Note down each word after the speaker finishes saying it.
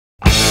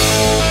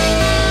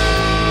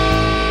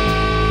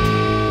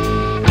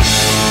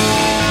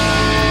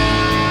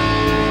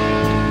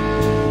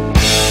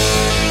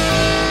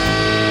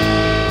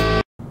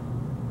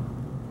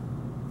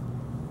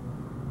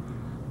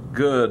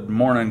Good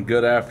morning,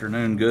 good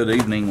afternoon, good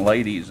evening,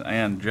 ladies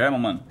and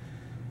gentlemen.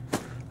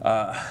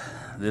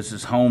 This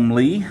is Home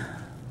Lee.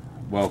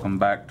 Welcome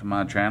back to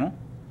my channel.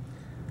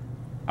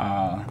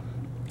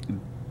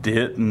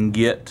 Didn't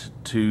get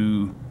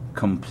to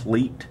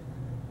complete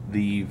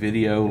the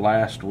video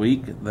last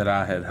week that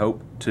I had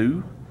hoped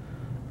to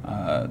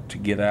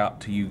get out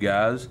to you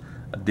guys.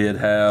 I did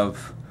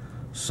have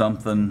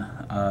something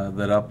that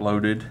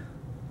uploaded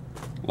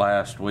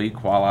last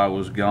week while I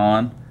was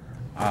gone.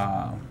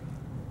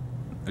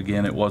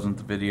 Again, it wasn't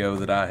the video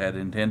that I had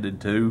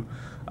intended to.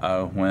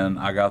 When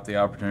I got the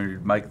opportunity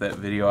to make that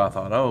video, I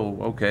thought, oh,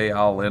 okay,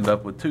 I'll end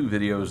up with 2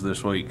 videos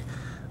this week.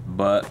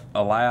 But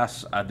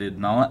alas, I did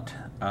not.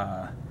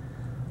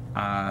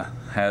 I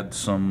had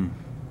some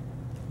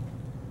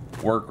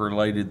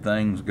work-related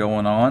things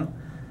going on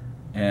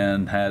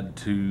and had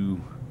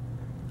to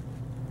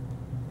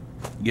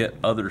get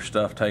other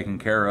stuff taken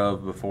care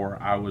of before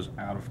I was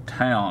out of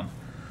town.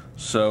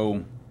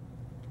 So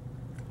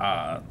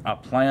I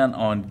plan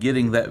on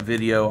getting that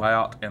video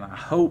out, and I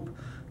hope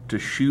to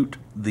shoot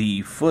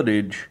the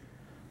footage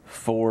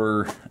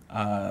for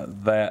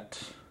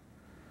that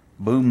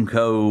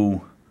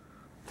Boomco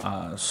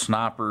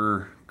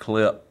sniper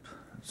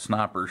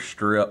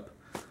strip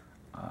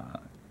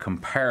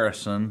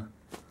comparison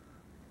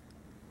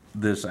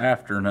this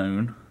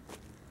afternoon.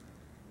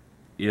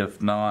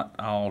 If not,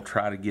 I'll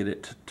try to get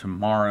it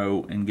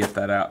tomorrow and get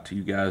that out to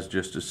you guys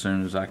just as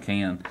soon as I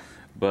can.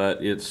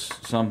 But it's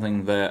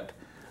something that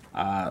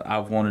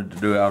I've wanted to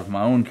do out of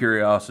my own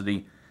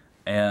curiosity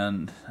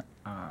and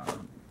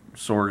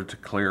sort of to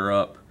clear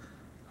up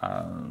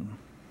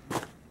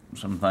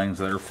some things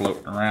that are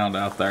floating around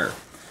out there.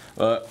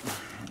 But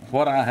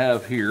what I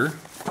have here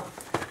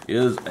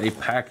is a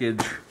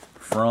package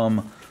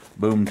from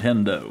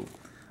Boomtendo.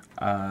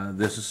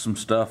 This is some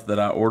stuff that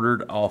I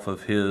ordered off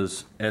of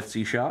his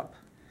Etsy shop.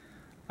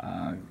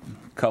 A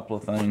couple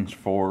of things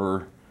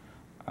for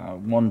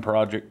one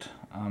project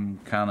I'm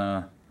kind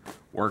of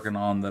working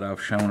on that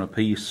I've shown a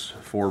piece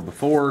for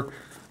before,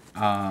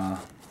 and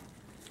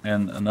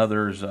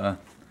another thing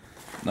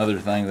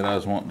that I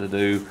was wanting to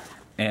do.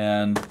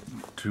 And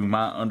to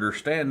my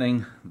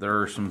understanding, there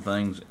are some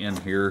things in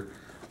here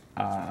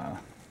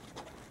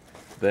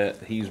that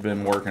he's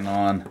been working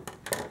on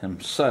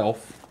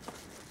himself,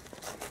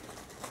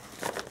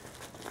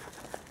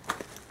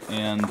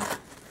 and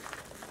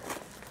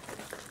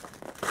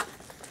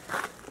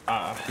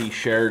he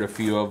shared a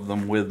few of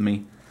them with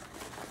me.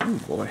 Oh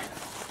boy,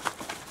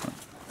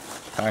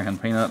 packing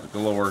peanuts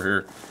galore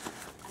here.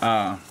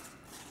 A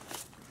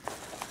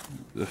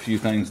few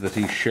things that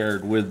he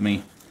shared with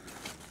me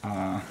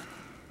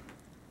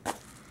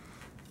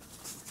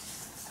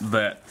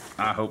that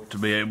I hope to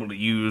be able to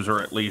use,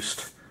 or at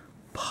least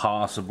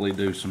possibly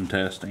do some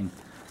testing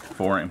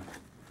for him.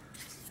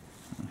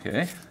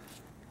 Okay,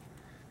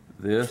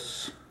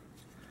 this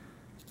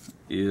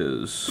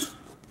is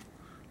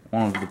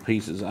one of the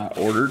pieces I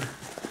ordered,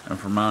 and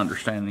from my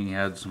understanding he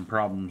had some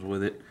problems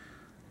with it.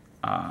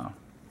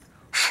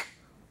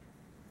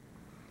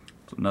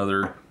 It's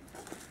another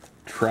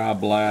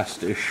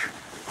tri-blast-ish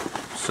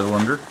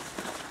cylinder.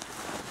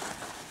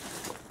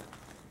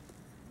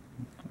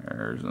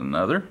 There's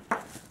another.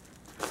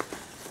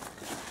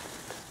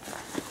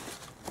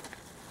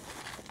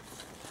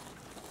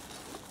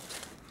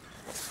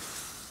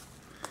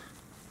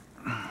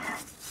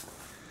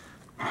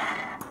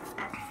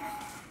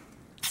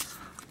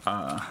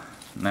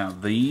 Now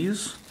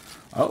these,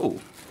 oh,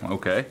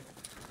 okay.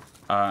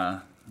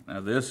 Now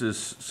this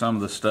is some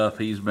of the stuff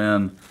he's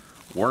been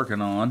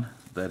working on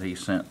that he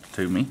sent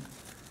to me.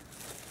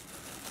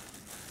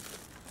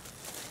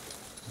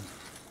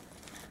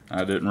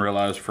 I didn't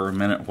realize for a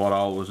minute what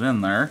all was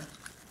in there.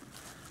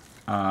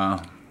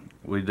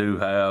 We do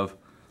have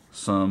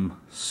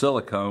some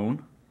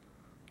silicone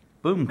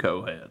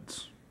Boomco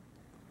heads.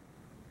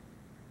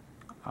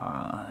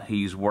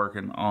 He's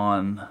working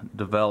on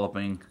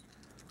developing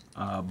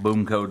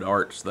Boomco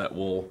darts that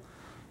will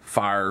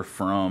fire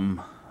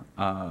from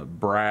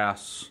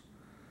brass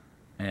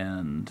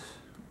and,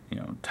 you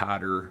know,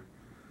 tighter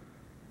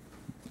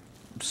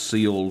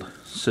sealed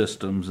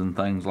systems and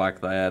things like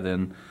that,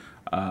 and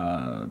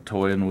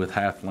toying with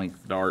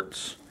half-length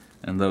darts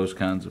and those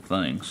kinds of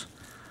things.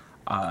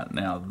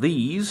 Now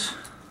these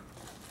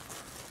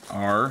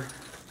are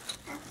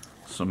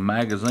some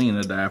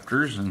magazine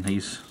adapters, and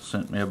he's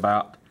sent me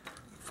about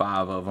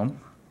 5 of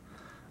them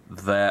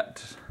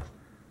that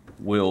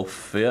will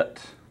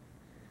fit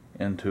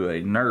into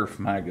a Nerf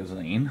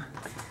magazine.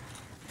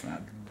 I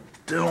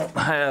don't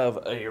have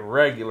a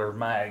regular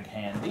mag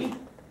handy.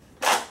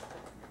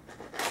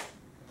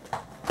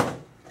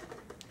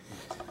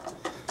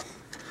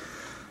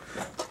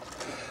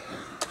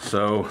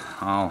 So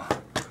I'll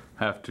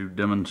have to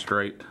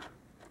demonstrate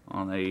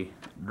on a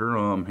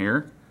drum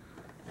here,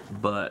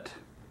 but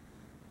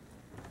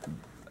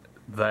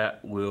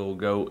that will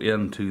go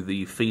into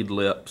the feed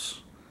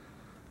lips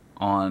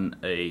on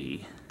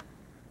a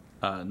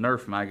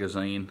Nerf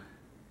magazine,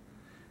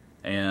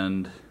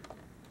 and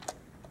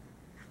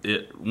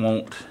it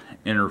won't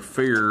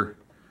interfere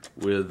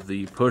with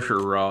the pusher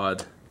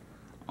rod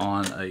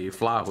on a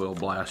flywheel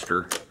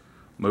blaster,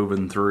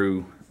 moving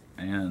through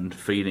and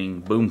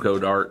feeding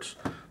Boomco darts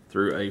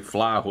through a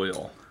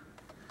flywheel.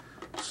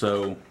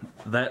 So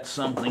that's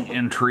something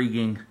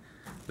intriguing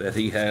that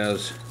he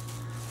has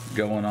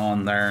going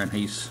on there, and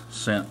he's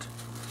sent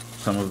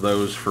some of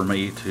those for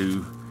me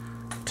to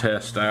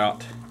test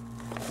out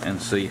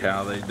and see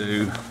how they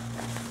do.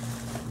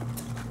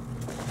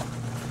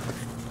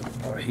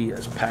 He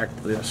has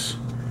packed this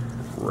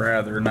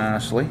rather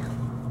nicely.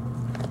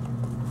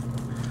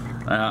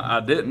 Now, I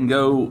didn't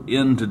go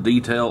into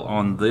detail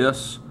on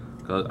this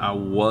because I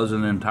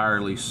wasn't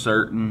entirely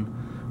certain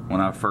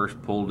when I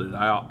first pulled it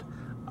out,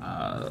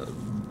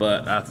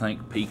 but I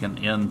think peeking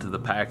into the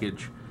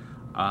package,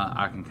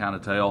 I can kind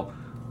of tell.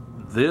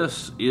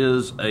 This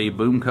is a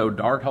Boomco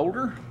dart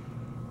holder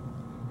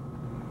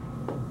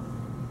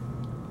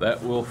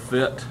that will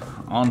fit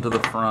onto the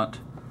front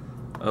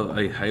of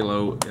a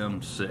Halo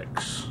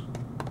M6.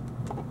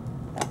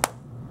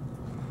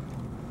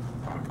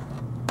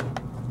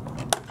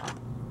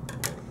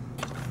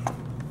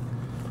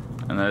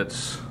 And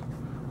that's,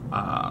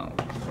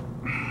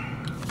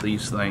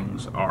 these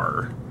things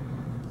are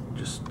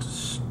just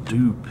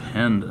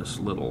stupendous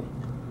little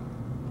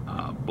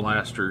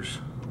blasters.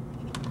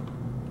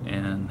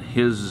 And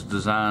his is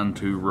designed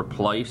to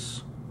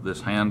replace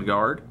this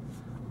handguard.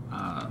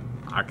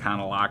 I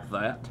kind of like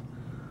that.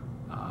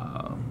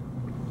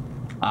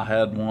 I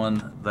had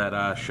one that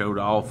I showed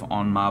off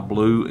on my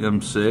blue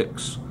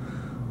M6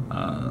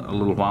 a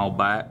little while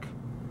back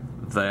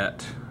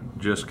that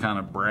just kind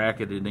of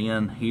bracketed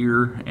in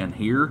here and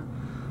here.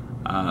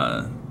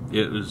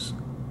 It was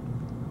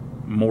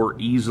more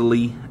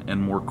easily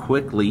and more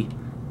quickly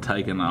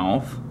taken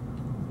off,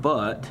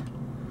 but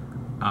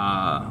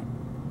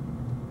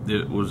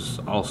it was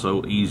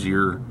also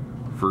easier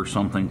for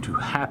something to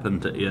happen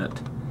to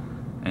it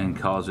and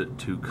cause it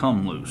to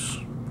come loose.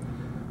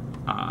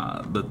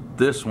 But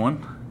this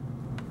one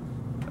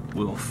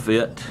will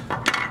fit.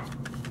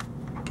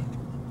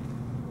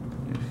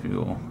 If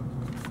you'll,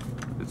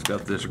 it's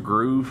got this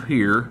groove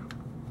here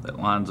that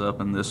lines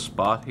up in this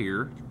spot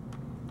here,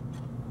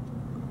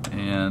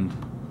 and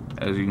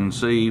as you can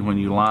see, when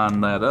you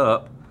line that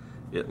up,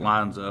 it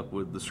lines up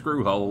with the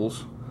screw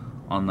holes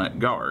on that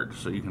guard.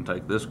 So you can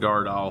take this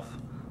guard off,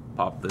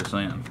 pop this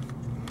in.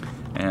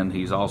 And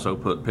he's also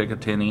put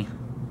Picatinny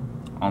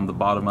on the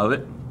bottom of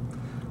it,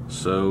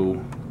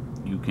 so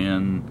you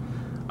can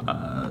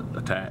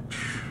attach,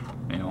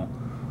 you know,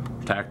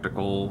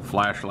 tactical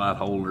flashlight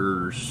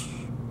holders,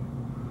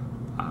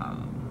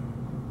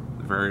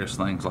 various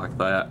things like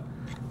that.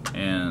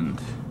 And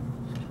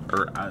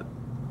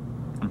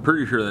I'm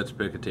pretty sure that's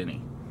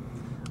Picatinny.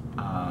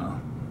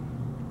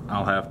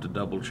 I'll have to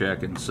double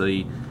check and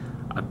see.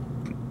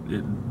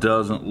 It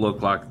doesn't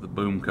look like the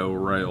Boomco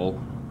rail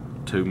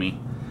to me.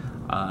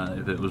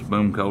 If it was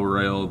Boomco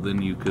rail,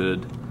 then you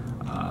could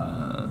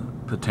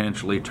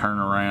potentially turn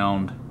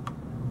around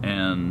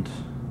and,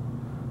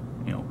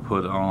 you know,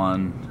 put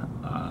on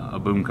a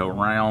Boomco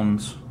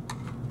rounds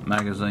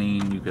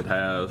magazine. You could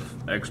have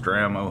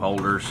extra ammo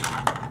holders,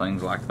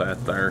 things like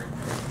that there.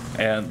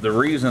 And the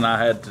reason I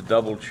had to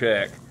double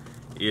check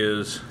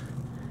is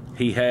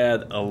he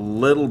had a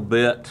little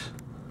bit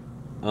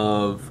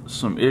of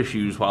some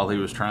issues while he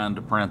was trying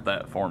to print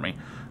that for me.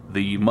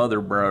 The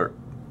motherboard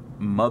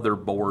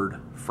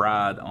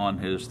fried on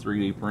his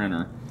 3D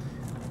printer,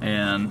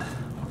 and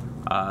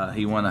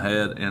he went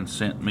ahead and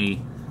sent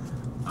me,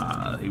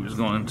 he was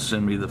going to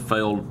send me the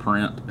failed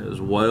print as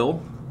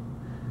well.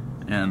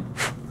 And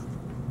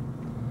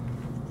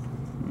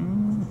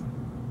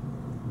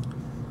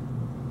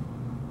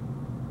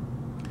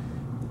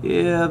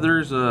yeah,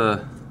 there's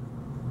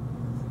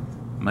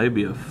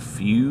maybe a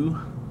few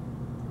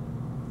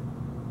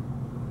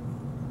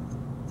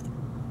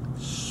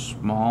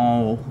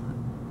small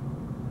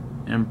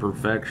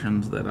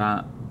imperfections that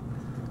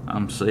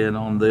I'm seeing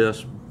on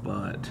this,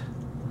 but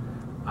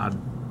I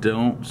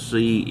don't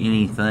see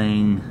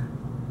anything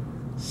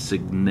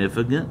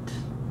significant.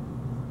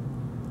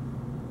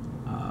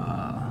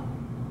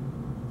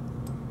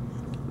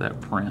 That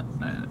print,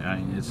 I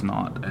mean, it's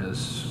not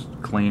as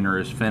clean or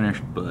as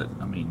finished, but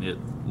I mean, it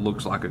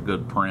looks like a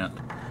good print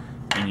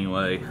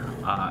anyway.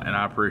 And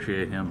I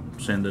appreciate him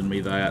sending me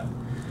that.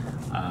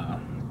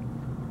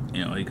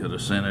 You know, he could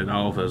have sent it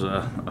off as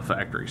a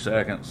factory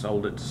second,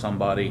 sold it to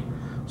somebody,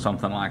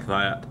 something like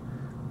that.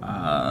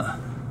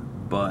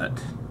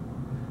 But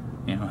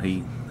you know,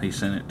 he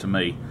sent it to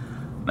me.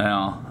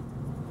 Now,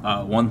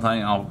 one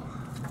thing I'll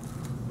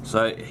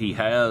say, he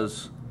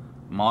has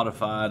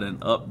modified and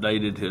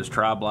updated his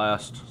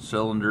tri-blast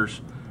cylinders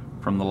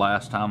from the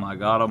last time I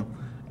got them,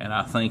 and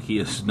I think he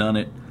has done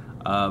it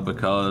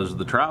because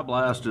the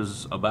tri-blast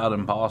is about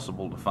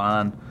impossible to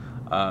find.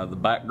 The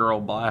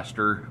Batgirl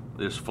blaster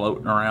is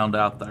floating around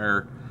out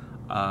there.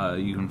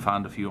 You can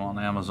find a few on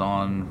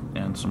Amazon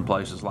and some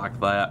places like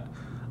that.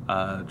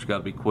 You got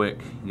to be quick,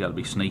 you got to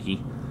be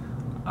sneaky,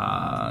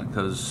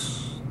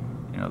 because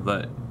you know,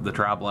 the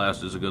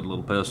tri-blast is a good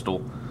little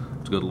pistol.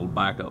 It's a good little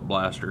backup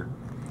blaster.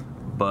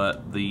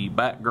 But the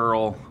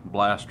Batgirl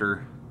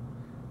blaster,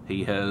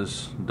 he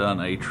has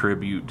done a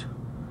tribute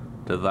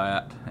to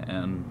that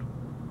and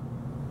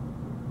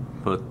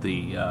put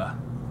the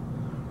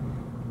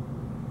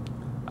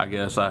I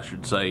guess I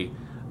should say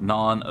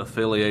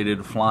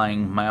non-affiliated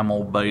flying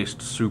mammal based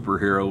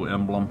superhero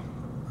emblem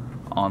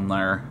on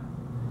there,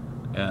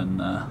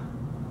 and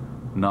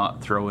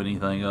not throw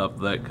anything up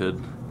that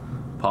could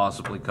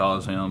possibly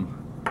cause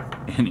him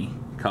any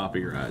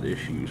copyright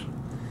issues.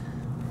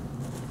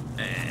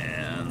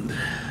 And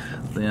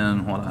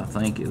then what I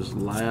think is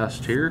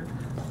last here,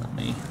 let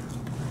me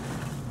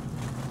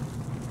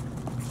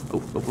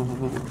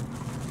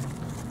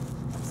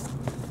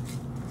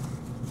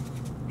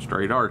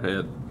stray dart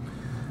head.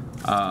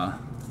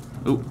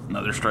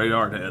 Another stray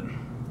dart head.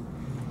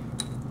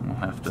 We'll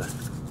have to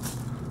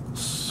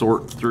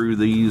sort through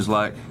these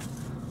like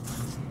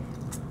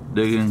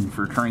digging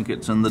for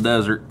trinkets in the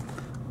desert.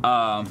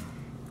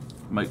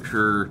 Make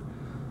sure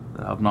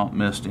that I've not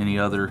missed any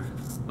other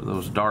of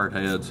those dart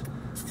heads,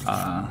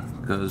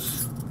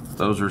 because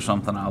those are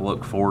something I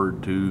look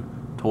forward to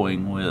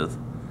toying with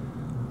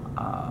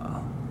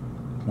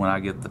when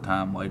I get the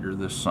time later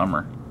this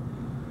summer.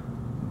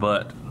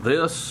 But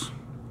this,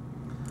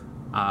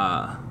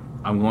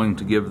 I'm going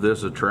to give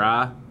this a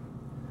try.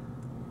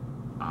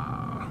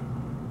 I've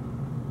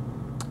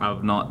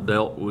not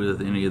dealt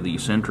with any of the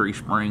Sentry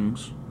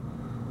springs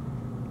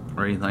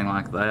or anything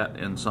like that,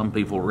 and some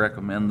people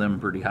recommend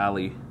them pretty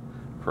highly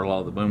for a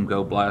lot of the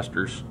Boomco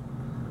blasters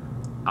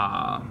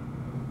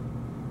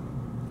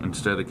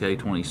instead of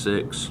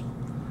K26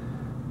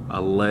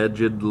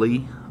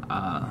 allegedly,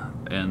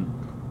 and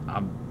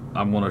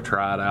I'm going to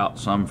try it out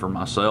some for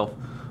myself.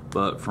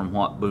 But from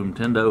what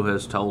Boomtendo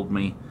has told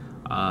me,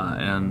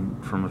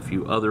 and from a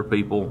few other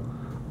people,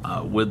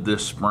 with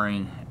this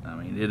spring, I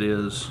mean, it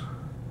is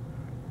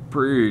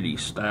pretty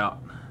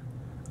stout.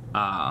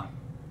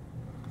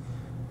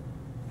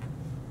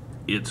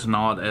 It's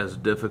not as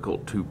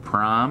difficult to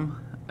prime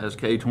as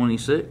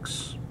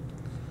K26,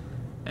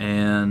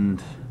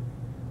 and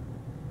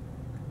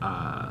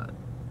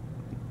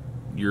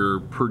you're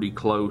pretty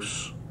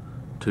close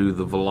to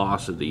the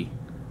velocity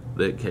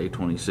that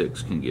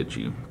K26 can get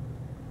you.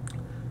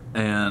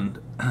 And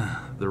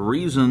the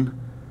reason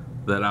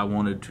that I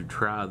wanted to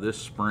try this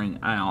spring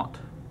out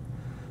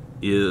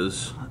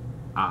is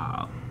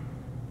I've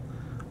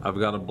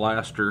got a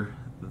blaster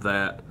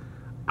that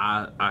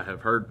I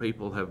have heard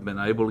people have been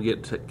able to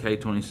get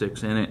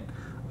K26 in it.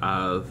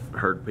 I've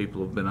heard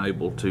people have been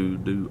able to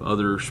do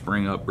other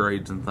spring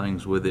upgrades and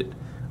things with it,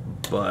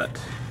 but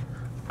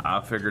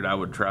I figured I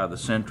would try the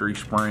Sentry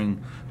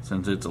spring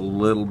since it's a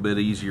little bit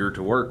easier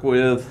to work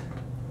with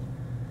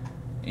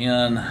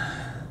in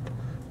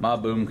my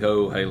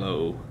Boomco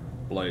Halo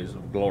Blaze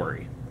of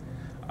Glory.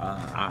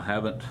 I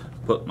haven't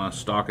put my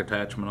stock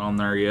attachment on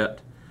there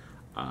yet.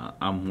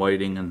 I'm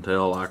waiting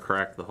until I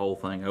crack the whole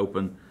thing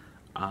open,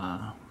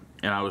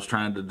 and I was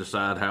trying to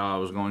decide how I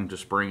was going to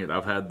spring it.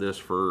 I've had this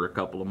for a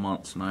couple of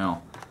months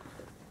now,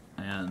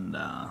 and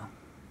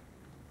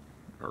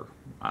or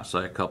I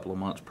say a couple of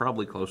months,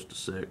 probably close to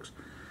 6.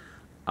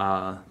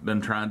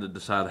 Been trying to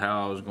decide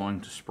how I was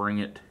going to spring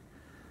it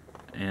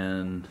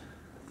and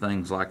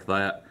things like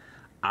that.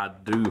 I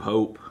do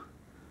hope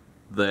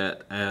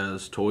that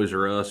as Toys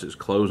R Us is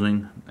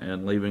closing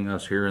and leaving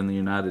us here in the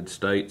United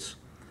States,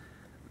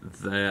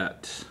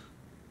 that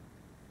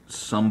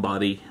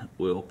somebody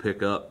will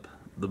pick up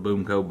the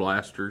Boomco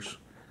blasters,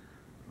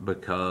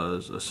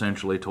 because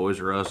essentially Toys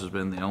R Us has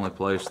been the only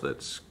place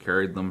that's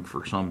carried them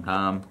for some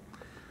time.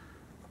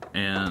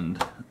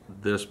 And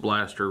this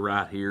blaster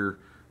right here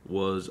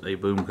was a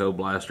Boomco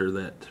blaster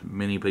that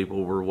many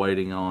people were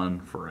waiting on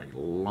for a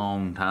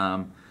long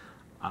time.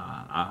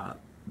 I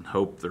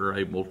hope they're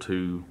able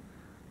to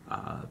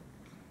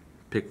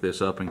pick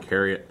this up and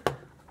carry it.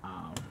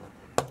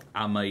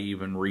 I may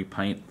even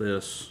repaint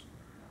this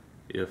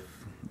if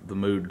the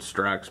mood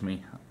strikes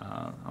me.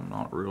 I'm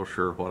not real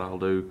sure what I'll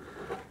do,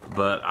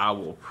 but I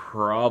will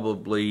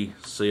probably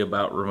see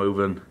about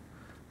removing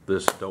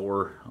this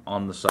door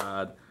on the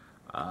side.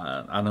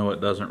 I know it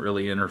doesn't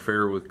really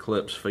interfere with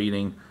Clip's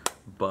feeding,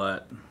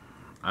 but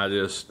I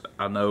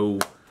know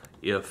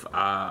if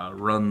I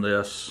run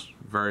this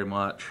very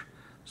much,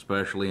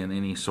 especially in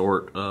any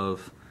sort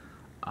of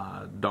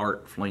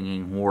dart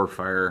flinging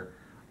warfare,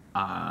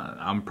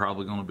 I'm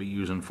probably going to be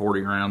using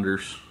 40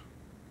 rounders,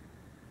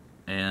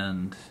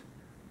 and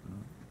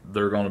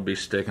they're going to be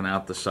sticking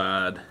out the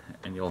side,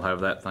 and you'll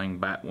have that thing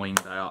bat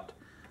winged out.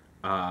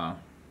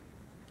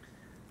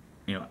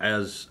 You know,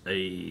 as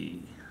a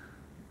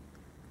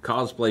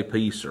cosplay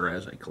piece or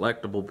as a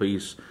collectible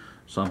piece,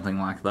 something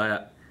like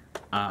that,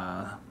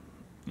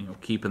 you know,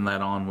 keeping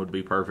that on would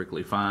be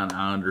perfectly fine.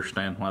 I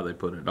understand why they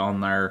put it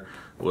on there,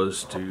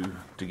 was to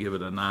give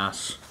it a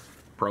nice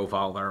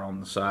profile there on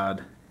the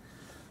side.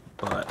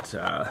 But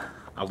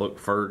I look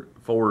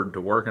forward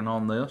to working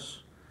on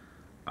this.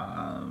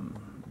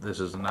 This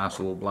is a nice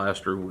little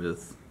blaster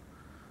with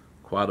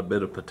quite a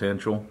bit of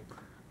potential.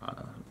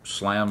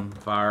 Slam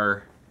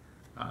fire,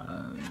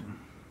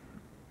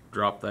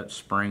 drop that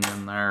spring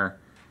in there,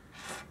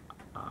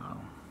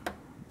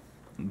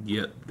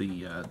 get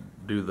the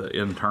do the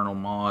internal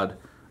mod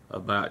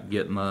about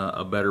getting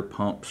a better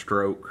pump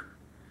stroke.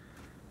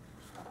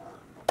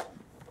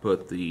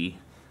 Put the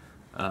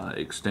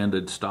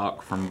extended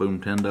stock from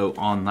Boomtendo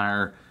on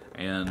there,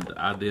 and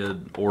I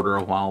did order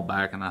a while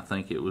back, and I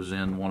think it was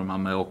in one of my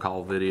mail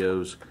call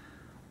videos,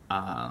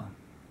 that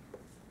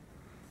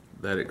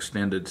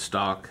extended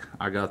stock.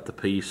 I got the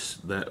piece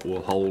that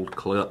will hold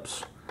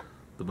clips,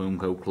 the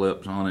Boomco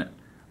clips on it,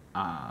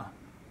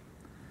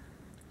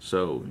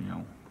 so you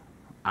know,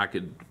 I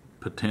could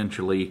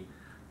potentially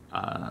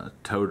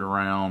tote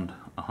around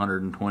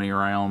 120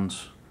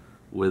 rounds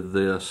with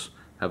this,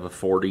 have a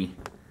 40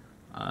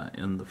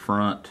 in the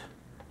front,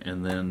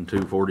 and then 2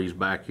 40s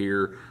back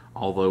here.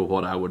 Although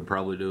what I would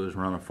probably do is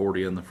run a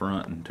 40 in the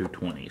front and 2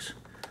 20s,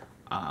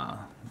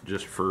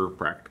 just for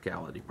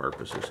practicality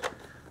purposes.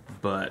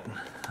 But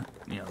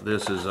you know,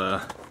 this is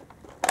a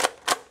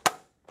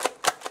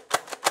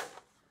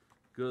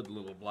good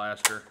little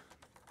blaster.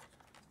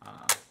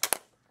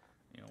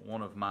 You know,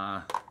 one of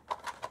my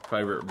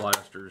favorite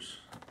blasters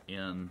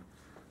in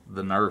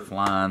the Nerf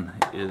line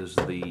is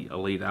the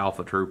Elite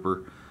Alpha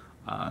Trooper.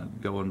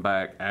 Going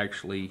back,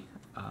 actually,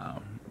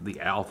 the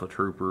Alpha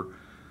Trooper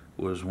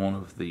was one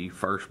of the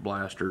first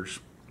blasters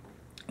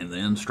in the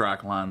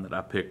N-Strike line that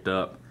I picked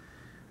up,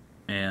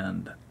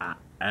 and I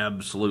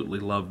absolutely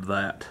loved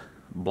that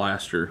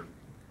blaster.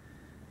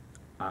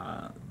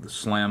 The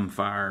slam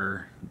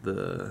fire,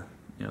 the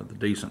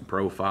decent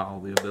profile,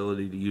 the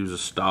ability to use a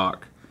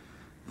stock,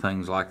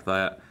 things like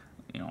that.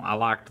 You know, I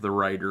liked the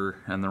Raider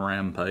and the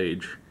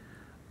Rampage,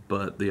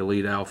 but the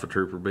Elite Alpha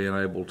Trooper, being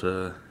able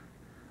to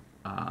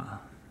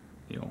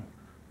you know,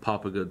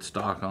 pop a good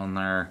stock on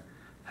there,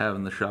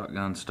 having the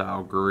shotgun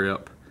style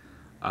grip,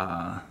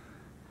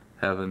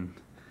 having,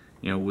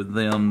 you know, with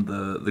them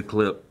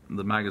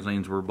the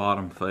magazines were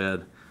bottom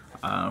fed,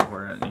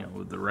 where, you know,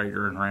 with the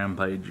Raider and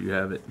Rampage you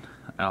have it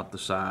out the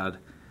side.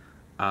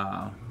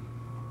 You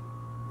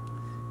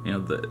know,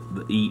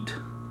 the EAT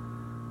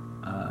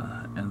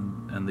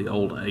and the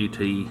old AT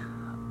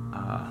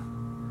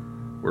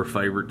were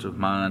favorites of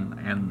mine,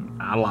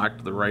 and I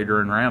liked the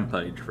Raider and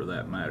Rampage for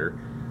that matter.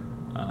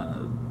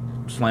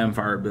 Slam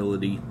fire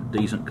ability,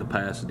 decent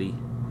capacity,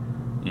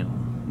 you know,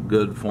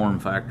 good form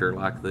factor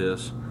like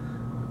this.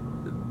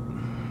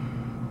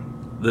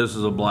 This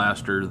is a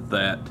blaster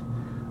that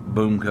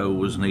Boomco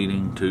was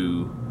needing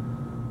to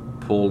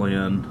pull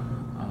in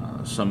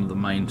some of the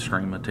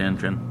mainstream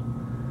attention.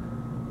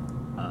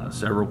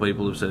 Several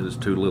people have said it's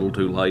too little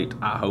too late.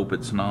 I hope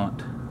it's not.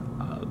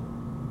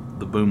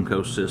 The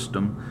Boomco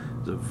system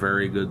is a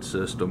very good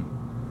system.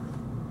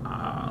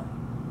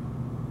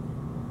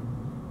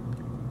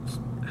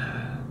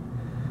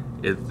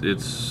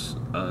 It's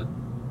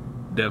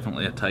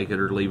definitely a take it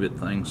or leave it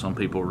thing. Some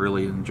people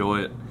really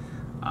enjoy it.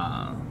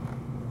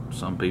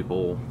 Some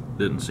people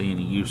didn't see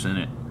any use in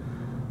it,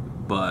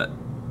 but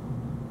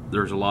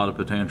there's a lot of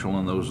potential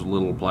in those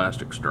little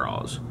plastic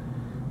straws,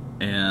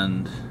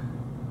 and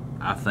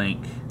I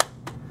think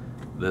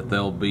that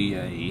there'll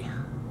be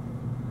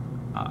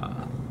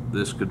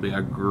this could be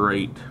a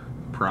great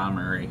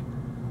primary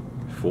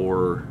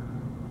for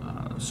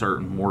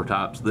certain war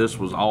types. This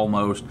was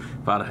almost,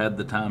 if I'd had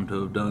the time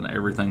to have done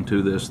everything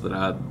to this that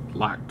I'd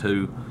like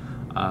to,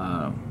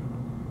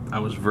 I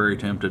was very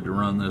tempted to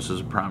run this as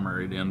a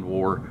primary to end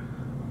war,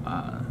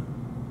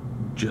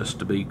 just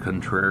to be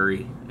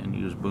contrary and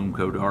use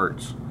Boomco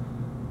darts,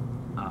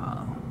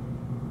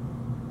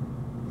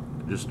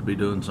 just to be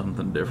doing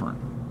something different.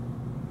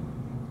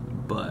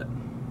 But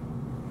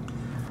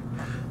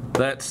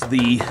that's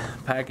the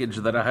package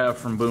that I have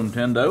from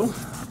Boomtendo.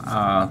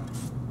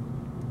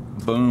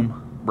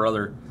 Boom,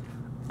 brother,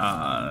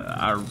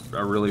 I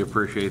really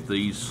appreciate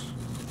these.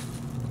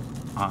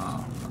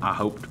 I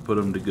hope to put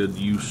them to good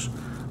use.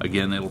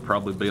 Again, it'll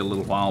probably be a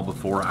little while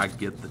before I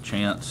get the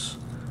chance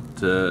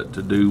to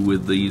do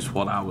with these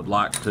what I would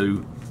like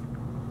to,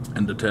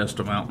 and to test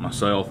them out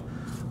myself.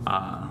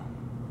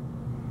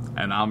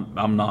 And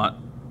I'm not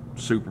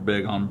super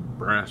big on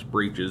brass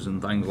breeches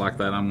and things like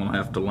that. I'm gonna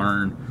have to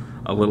learn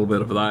a little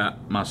bit of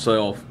that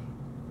myself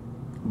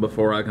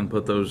before I can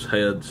put those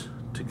heads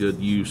to good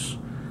use,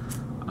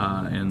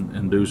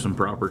 and do some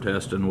proper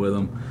testing with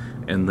them.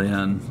 And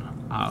then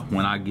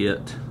when I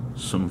get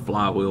some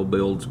flywheel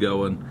builds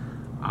going,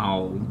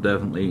 I'll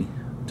definitely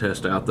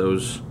test out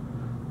those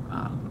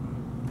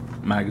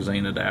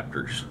magazine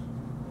adapters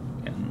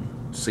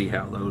and see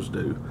how those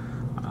do.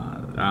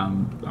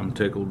 I'm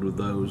tickled with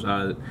those.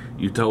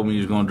 You told me you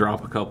was going to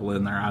drop a couple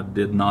in there. I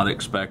did not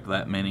expect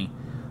that many.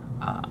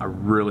 I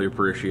really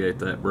appreciate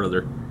that,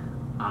 brother.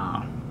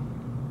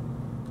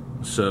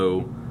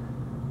 So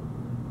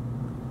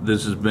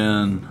this has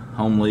been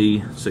Homely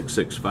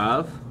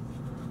 665.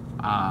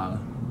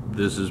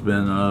 This has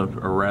been a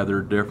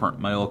rather different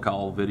mail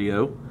call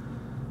video,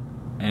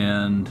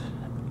 and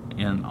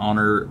in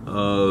honor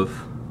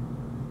of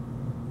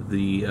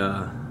the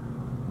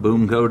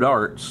Boomco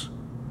darts,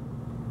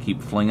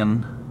 keep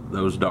flinging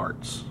those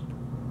darts.